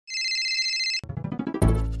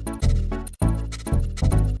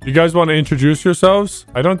You guys want to introduce yourselves?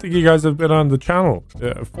 I don't think you guys have been on the channel.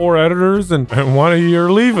 4 editors and one of you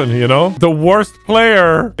are leaving, you know? The worst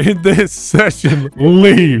player in this session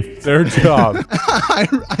leave their job.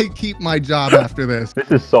 I keep my job after this. This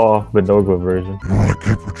is Saw, the Nogla version.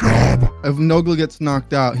 If Nogla gets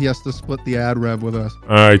knocked out, he has to split the ad rev with us.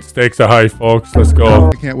 All right, stakes are high, folks. Let's go.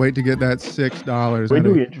 I can't wait to get that $6. Wait,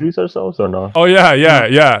 do we introduce ourselves or not? Oh,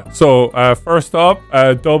 yeah. So, first up,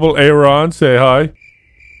 Double Aaron, say hi.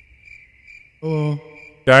 Hello.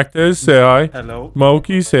 Cactus, say hi. Hello.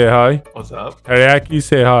 Smokey, say hi. What's up? Teriyaki,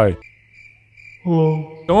 say hi.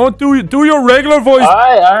 Hello. Don't do your regular voice.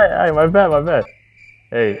 Aye, my bad.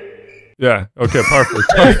 Hey. Yeah, okay, perfect.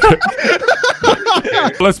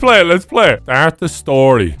 Let's play. Start the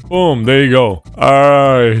story. Boom, there you go.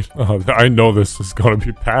 Alright. Oh, I know this is gonna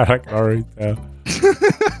be bad. I can already tell.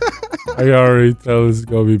 I can already tell this is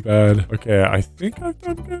gonna be bad. Okay, I think I've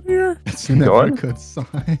done good here. It's never a good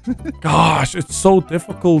sign. Gosh, it's so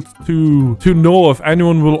difficult to know if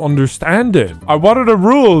anyone will understand it. What are the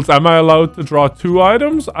rules? Am I allowed to draw 2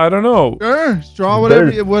 items? I don't know. Sure, draw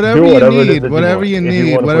whatever you need. Whatever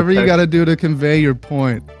you gotta do to convey your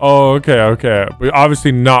point. Oh, okay. We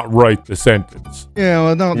obviously not write the sentence. Yeah,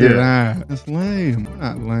 well, don't do that. It's lame. We're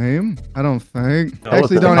not lame. I don't think.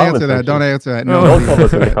 Actually, don't answer that. Don't answer that.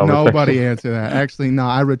 Nobody answer that. Actually, no,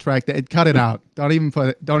 I retract that. Cut it out. Don't even put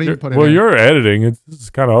it in. Well, you're editing. It's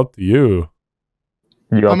kind of up to you.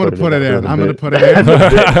 I'm gonna put it in.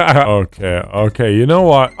 Okay. You know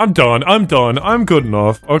what? I'm done. I'm good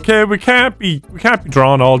enough. Okay, we can't be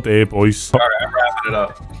drawing all day, boys. All right, I'm wrapping it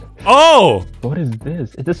up. Oh! What is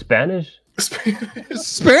this? Is this Spanish?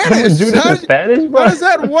 Spanish? Dude, this is Spanish, bro? How does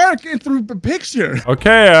that work through the picture?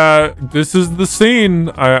 Okay, this is the scene.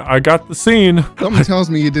 I got the scene. Something tells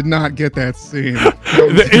me you did not get that scene.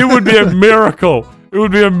 It would be a miracle. It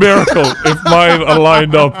would be a miracle if mine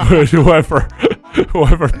aligned up with whoever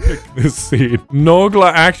picked this scene.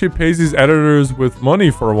 Nogla actually pays his editors with money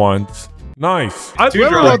for once. Nice.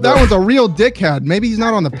 Whoever that one's a real dickhead. Maybe he's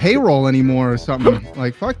not on the payroll anymore or something.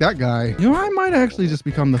 Like, fuck that guy. You know, I might actually just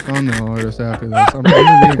become the thumbnail artist after this. I'm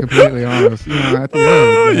being completely honest. You know, at the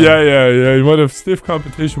end. Yeah. You might have stiff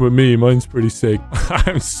competition with me. Mine's pretty sick.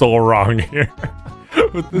 I'm so wrong here.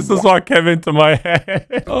 But this is what came into my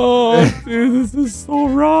head. Oh, dude, this is so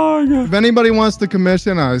wrong. If anybody wants to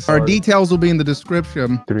commission us, our details will be in the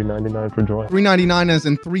description. $3.99 for join. $3.99 as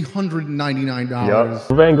in $399. Yup.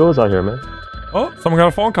 Van Gogh's out here, man. Oh, someone got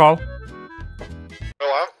a phone call.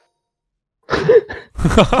 Hello?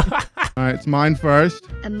 All right, it's mine first.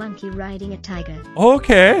 A monkey riding a tiger.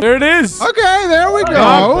 Okay, there it is. Okay, there we go.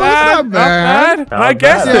 Not bad. I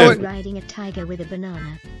guessed it. Riding a tiger with a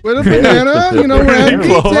banana. With a banana, you know, we're at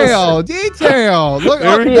detail. Look,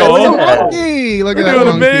 There we it's go. a monkey. Look at You're that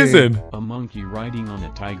doing monkey. amazing. A monkey riding on a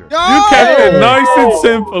tiger. You kept it nice and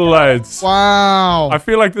simple, lads. Wow. I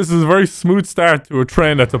feel like this is a very smooth start to a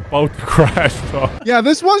train that's about to crash, though. Yeah,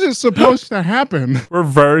 this wasn't supposed to happen. We're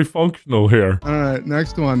very functional here. All right,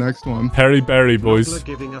 next one. Perry Berry, boys.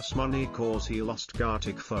 Giving us money cause he lost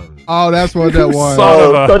Gartic phone. Oh, that's what that was.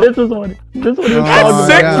 So this is what That's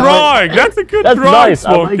sick drawing. That's a good drawing, nice.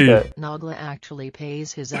 Smokey. I like that. Nogla actually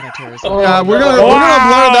pays his editors. Yeah, we're gonna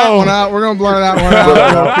blur that one out. We're gonna blur that one out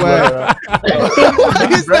real quick.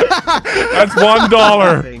 That's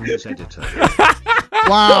 $1.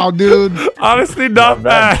 Wow, dude. Honestly, not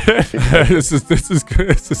bad. This is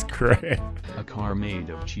great. A car made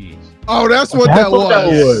of cheese. Oh, that's what that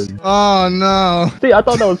was. Oh no. See, I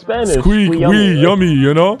thought that was Spanish. Squeak, wee, yummy,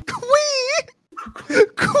 you know? Quee!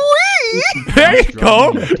 There you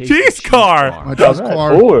go. Cheese car. My cheese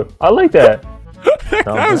car. Oh, I like that.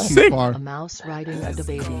 That was sick. A mouse riding a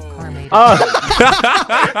baby car made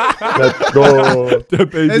Let's go.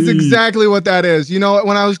 That's exactly what that is. You know,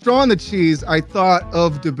 when I was drawing the cheese, I thought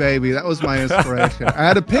of the baby. That was my inspiration. I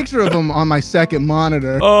had a picture of him on my second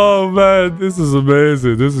monitor. Oh man, this is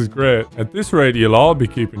amazing. This is great. At this rate, you'll all be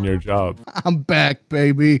keeping your job. I'm back,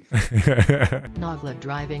 baby. Nogla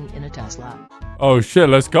driving in a Tesla. Oh shit,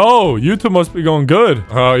 let's go. You two must be going good.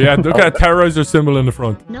 Oh yeah, look at terrorizer symbol in the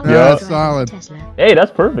front. No, Yeah, solid. Tesla. Hey,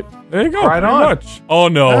 that's perfect. There you go. Right pretty on. much. Oh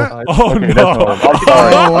no. Oh Okay, no. that's all. I'm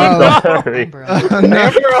sorry. Oh, wow. I'm sorry.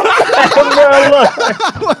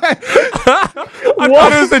 I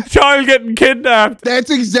thought it was a child getting kidnapped. That's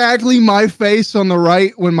exactly my face on the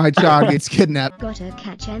right when my child gets kidnapped. Gotta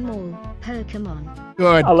catch 'em all. Pokemon.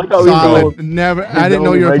 Good. I like how Solid. he's Never. I didn't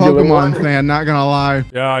know you were a regular Pokemon one. fan. Not gonna lie.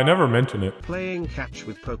 Yeah, I never mentioned it. Playing catch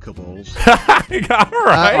with Pokeballs. All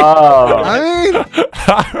right. Oh. I mean,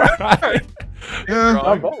 All right. Yeah.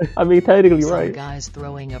 Not bad. I mean, technically Some right. guy's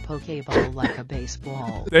throwing a Pokeball like a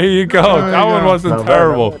baseball. There you go. There you That one go. wasn't Not bad,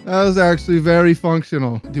 terrible. not That was actually very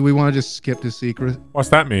functional. Do we want to just skip the secret? What's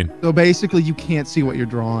that mean? So basically, you can't see what you're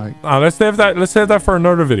drawing. Let's save that. Let's save that for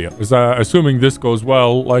another video. 'Cause, assuming this goes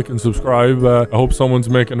well, like and subscribe. I hope someone's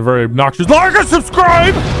making a very obnoxious like and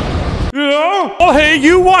subscribe. Yeah. Oh, hey,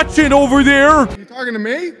 you watching over there? You talking to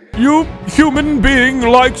me? You human being,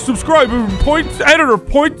 like, subscribe. Point, editor,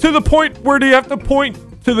 point to the point where they have to point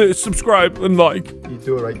to the subscribe and like. You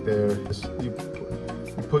do it right there. You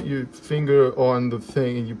put your finger on the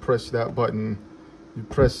thing and you press that button. You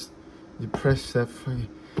press that thing.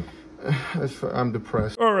 I'm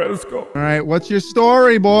depressed. All right, let's go. All right, what's your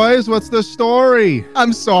story, boys? What's the story?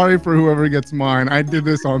 I'm sorry for whoever gets mine. I did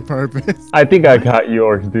this on purpose. I think I got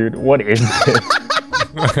yours, dude. What is this?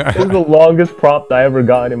 This is the longest prompt I ever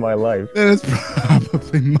got in my life. Then it's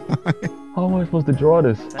probably mine. How am I supposed to draw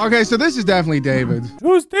this? Okay, so this is definitely David.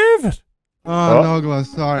 Who's David? Oh, Nogla,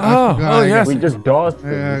 sorry. Oh, I forgot. oh, yes. We just dosed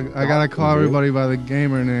Yeah, I gotta call everybody by the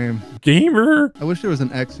gamer name. Gamer? I wish there was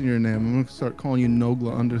an X in your name. I'm gonna start calling you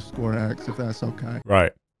Nogla_X if that's okay.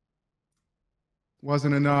 Right.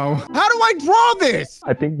 Wasn't a no. How do I draw this?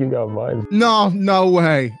 I think you got mine. No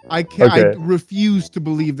way. I can't. Okay. I refuse to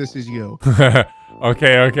believe this is you.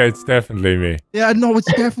 Okay, it's definitely me. Yeah, no,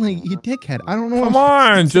 it's definitely you, dickhead. I don't know. Come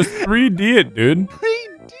on, just 3D it, dude.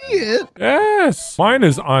 3D. Yes. Mine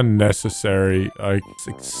is unnecessary. Like, it's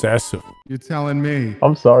excessive. You're telling me.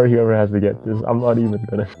 I'm sorry whoever has to get this. I'm not even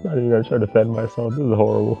gonna try to defend myself. This is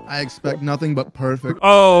horrible. I expect nothing but perfect.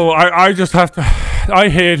 Oh, I just have to. I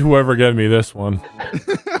hate whoever gave me this one.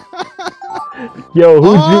 Yo,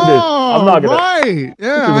 who drew this? I'm not gonna. Right.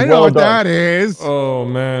 Yeah, is I know well what done. that is. Oh,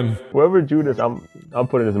 man. Whoever drew this, I'm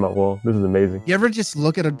putting this in my wall. This is amazing. You ever just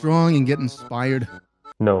look at a drawing and get inspired?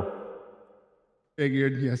 No.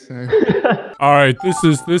 Figured, yes, sir. All right,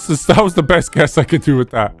 that was the best guess I could do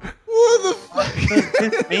with that. What the fuck?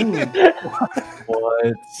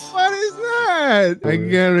 What? What is that? I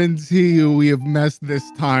guarantee you we have messed this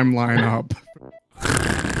timeline up.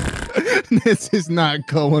 This is not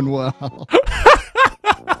going well.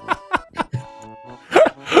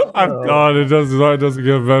 I'm God, it doesn't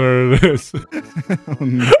get better than this. Oh,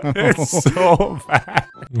 no. It's so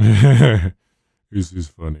bad. This is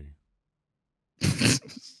funny.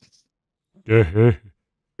 Good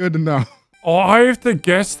to know. Oh, I have to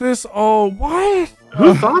guess this? Oh, what?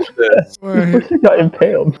 Who thought this? Wait, He got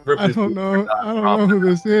impaled. I don't know. I don't know who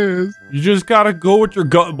this is. You just gotta go with your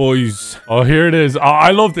gut, boys. Oh, here it is. Oh, I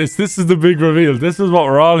love this. This is the big reveal. This is what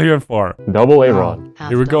we're all here for. Double A-Ron. Half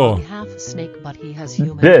Here we go. dog, half snake, but he has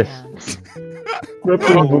human This. hands.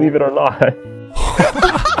 Believe it or not.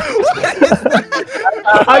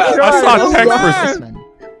 I saw text Businessman.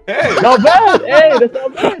 Hey, Not bad. Hey, that's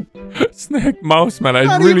not bad. for Snake Mouse, man. I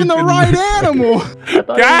Not really even the didn't- right animal.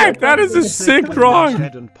 Gag, that is a sick drawing.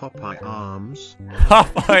 Head and Popeye arms.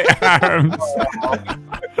 Popeye arms.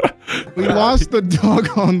 We lost the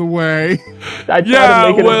dog on the way. I tried Yeah, to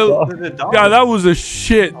make it well, a dog. Yeah, that was a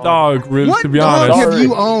shit dog, really, What to be dog honest. have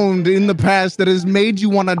you owned in the past that has made you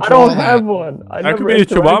want to draw I don't that? have one. I That never could be a interacted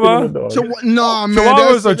Chihuahua. with a dog. No, man.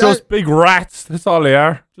 Chihuahuas are that's- just big rats. That's all they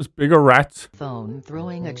are. Just bigger rats. Phone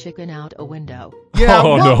throwing a chicken out a window. Yeah,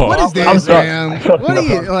 Oh, what, no. what is I'm this, sorry. man? I don't What are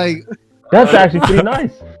you, know. like, That's actually pretty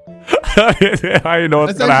nice. I know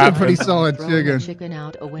what's that's gonna actually a happen. pretty solid Throwing a chicken. chicken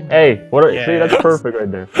out a window. Hey, see, that's perfect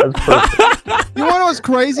right there. That's perfect. You know what's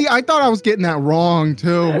crazy? I thought I was getting that wrong,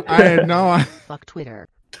 too. I had no Fuck Twitter.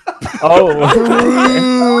 Oh,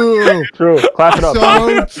 True. true. Clap it up.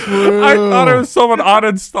 So true. I thought it was someone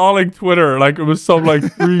uninstalling Twitter. Like it was some like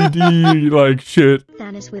 3D like shit.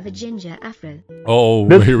 Thanos with a ginger afro. Oh,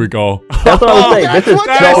 This- here we go. That's what I was saying. This is what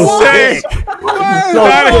That so was. is sick. So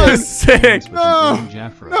That sick. is sick. No.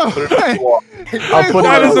 Jeffrey. No, wait. I'll put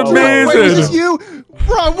That it is on. amazing. Wait, is this you?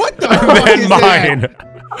 Bro, what the fuck And is then that? mine.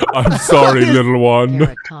 I'm sorry, little one.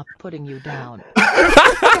 Carrot Top putting you down.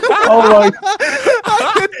 Oh my.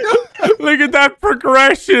 Look at that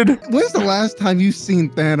progression. When's the last time you've seen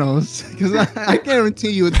Thanos? Because I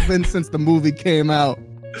guarantee you it's been since the movie came out.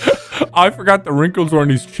 I forgot the wrinkles were on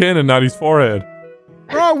his chin and not his forehead.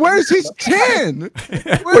 Bro, where's his chin?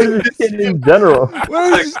 What is this in general?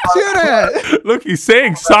 Where's his chin at? Look, he's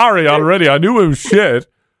saying sorry already. I knew it was shit.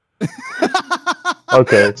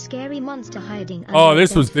 Okay, Scary monster hiding. Oh, under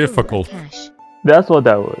this the was bed full of difficult. Cash. that's what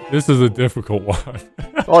that was. This is a difficult one.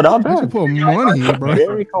 Oh, not I should bad. put money here, bro.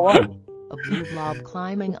 Very kawaii. A blue blob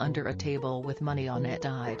climbing under a table with money on it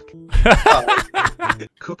died.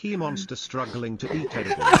 Cookie monster struggling to eat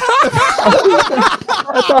edibles.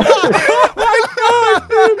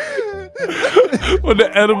 When the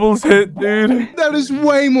edibles hit, dude. That is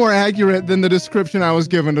way more accurate than the description I was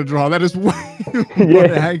given to draw. That is way more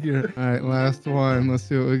accurate. All right, last one. Let's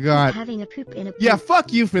see what we got. Having a poop in a Yeah,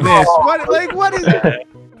 fuck you for this. What? Like, what is?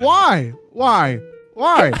 Why? Why?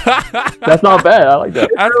 That's not bad. I like that.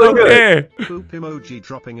 That's okay. Poop emoji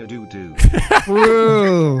dropping a doo-doo.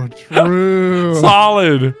 True.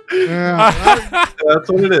 Solid. Yeah. That's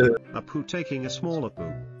what it is. A poo taking a smaller poo.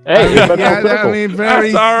 Hey, Yeah, I mean,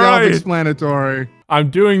 very That's all right. self-explanatory. I'm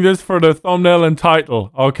doing this for the thumbnail and title,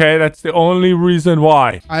 okay? That's the only reason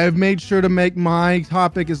why. I have made sure to make my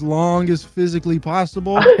topic as long as physically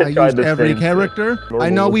possible. I tried used the every same character. shit. I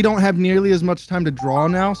know we don't have nearly as much time to draw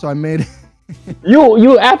now, so I made.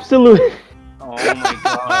 You absolutely. Oh my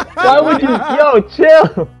god. Why would you? Yo,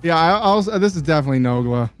 chill. Yeah, I also. This is definitely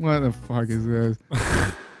Nogla. What the fuck is this?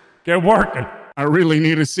 Get working. I really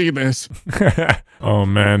need to see this. Oh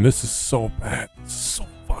man, this is so bad. This is so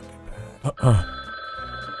fucking bad.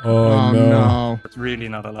 Oh no. It's really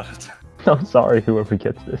not allowed. I'm sorry, whoever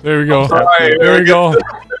gets this. There we go. Sorry, There we go.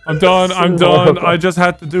 I'm done. I'm done. I just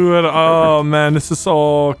had to do it. Oh man, this is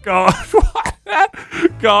so God.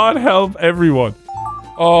 God help everyone.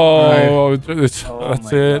 Oh, that's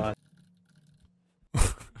it.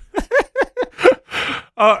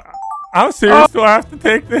 How serious do I have to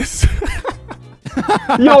take this?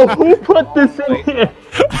 Yo, who put this in here?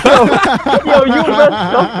 Yo, you messed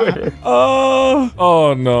up with it.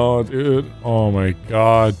 Oh no, dude. Oh my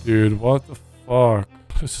God, dude. What the fuck?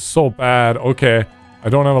 This is so bad. Okay, I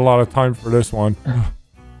don't have a lot of time for this one.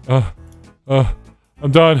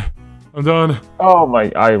 I'm done. I'm done. Oh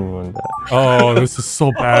my, I ruined that. Oh, this is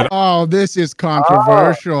so bad. Oh, this is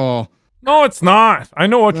controversial. No, it's not. I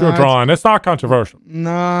know what you're drawing. It's not controversial.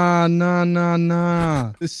 Nah.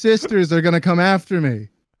 The sisters are gonna come after me.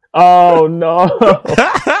 Oh no.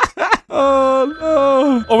 Oh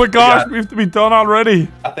no. Oh my gosh, we have to be done already.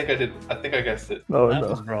 I think I guessed it. No, That no.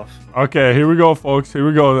 was rough. Okay, here we go, folks. Here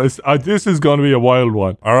we go. This is gonna be a wild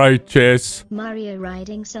one. All right, Chase. Mario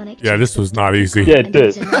riding Sonic. Yeah, this was not easy. Yeah, it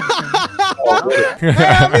did. Hey,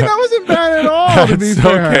 I mean, that wasn't bad at all, to be That's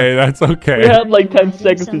fair. okay. That's okay. We had like 10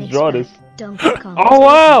 seconds to draw this. Donkey Kong Oh,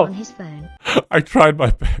 wow. on his phone. I tried my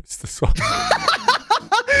best. This one.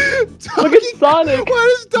 Look at Sonic.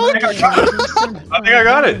 What is Donkey Kong? I think I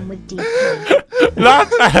got it. Not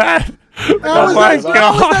bad. How Oh was my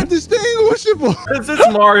that distinguishable? It's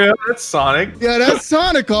Mario. That's Sonic. Yeah, that's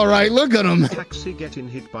Sonic, all right. Look at him. Taxi getting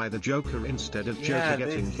hit by the Joker instead of Joker Yeah,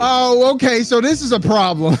 getting hit. Oh, okay. So this is a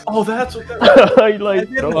problem. Oh, that's what that I like.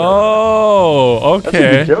 Oh,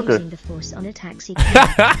 okay. Joker. Using the force on a taxi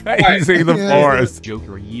cab. Using the Yeah. forest.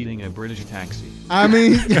 Joker eating a British taxi. I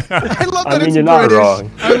mean, I love that I mean, it's you're not British.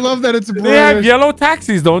 wrong. I love that it's They have British. yellow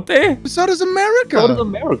taxis, don't they? So does America. What is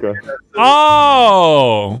America?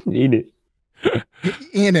 Oh, Eat it.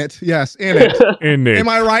 In it, yes, in it. in it. Am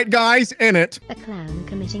I right, guys? In it. A clown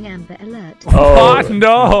committing Amber Alert. Oh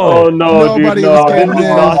no. Oh no, Nobody dude, was no. getting This is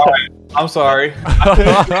this. not- I'm sorry.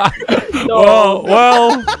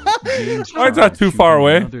 Well. James Why is that too far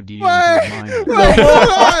away? Another DM Wait, from wait,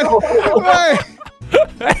 Minor. hold on. Wait.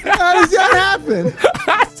 How does that happen?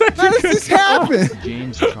 How does this happen?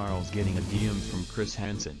 James Charles getting a DM from Chris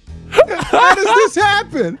Hansen. How does this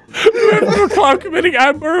happen? The clown committing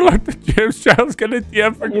Amber like the James Charles getting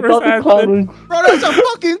DM for You Chris thought the clown Hansen. was... Bro, that's a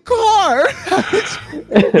fucking car.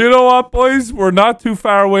 You know what, boys? We're not too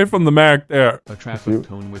far away from the mark there. A traffic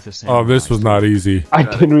cone with a samurai. Oh, this was not easy. I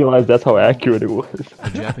didn't realize that's how accurate it was. A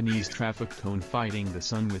Japanese traffic cone fighting the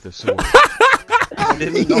sun with a sword. I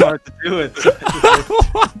didn't know how to do it.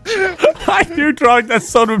 I knew drawing that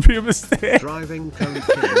sun would be a mistake. Driving cone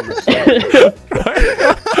killing the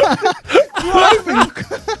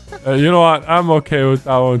You know what? I'm okay with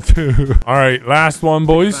that one too. All right, last one,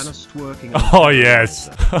 boys. Vanished working on Oh yes.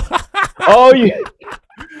 Oh, yeah.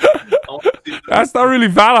 That's not really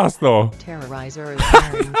Valas though. Terrorizer is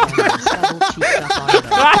wearing Ben's double cheeked up on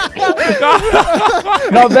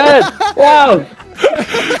Not bad. Wow.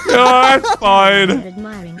 No, that's fine.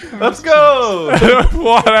 Admiring Let's go.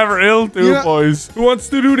 Whatever, it'll do, Yeah. boys. Who wants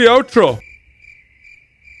to do the outro?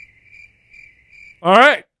 All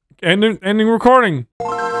right, ending recording.